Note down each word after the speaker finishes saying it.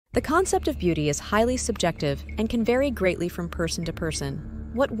The concept of beauty is highly subjective and can vary greatly from person to person.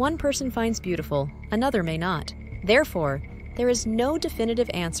 What one person finds beautiful, another may not. Therefore, there is no definitive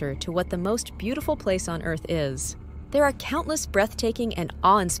answer to what the most beautiful place on Earth is. There are countless breathtaking and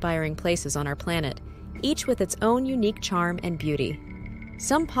awe-inspiring places on our planet, each with its own unique charm and beauty.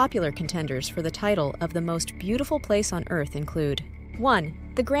 Some popular contenders for the title of the most beautiful place on Earth include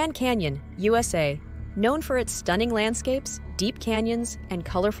 1. The Grand Canyon, USA, known for its stunning landscapes, deep canyons, and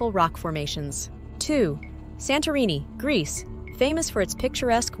colorful rock formations. 2. Santorini, Greece, famous for its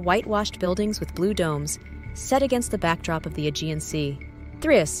picturesque whitewashed buildings with blue domes, set against the backdrop of the Aegean Sea.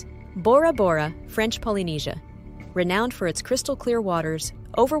 3. Bora Bora, French Polynesia, renowned for its crystal-clear waters,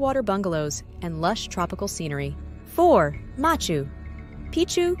 overwater bungalows, and lush tropical scenery. 4. Machu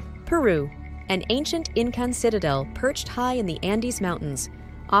Picchu, Peru, an ancient Incan citadel perched high in the Andes Mountains,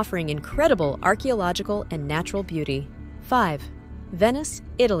 offering incredible archaeological and natural beauty. 5. Venice,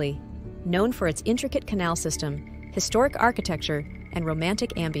 Italy, known for its intricate canal system, historic architecture, and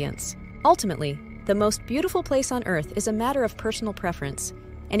romantic ambience. Ultimately, the most beautiful place on Earth is a matter of personal preference,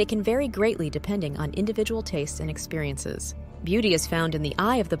 and it can vary greatly depending on individual tastes and experiences. Beauty is found in the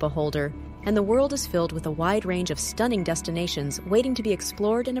eye of the beholder, and the world is filled with a wide range of stunning destinations waiting to be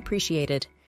explored and appreciated.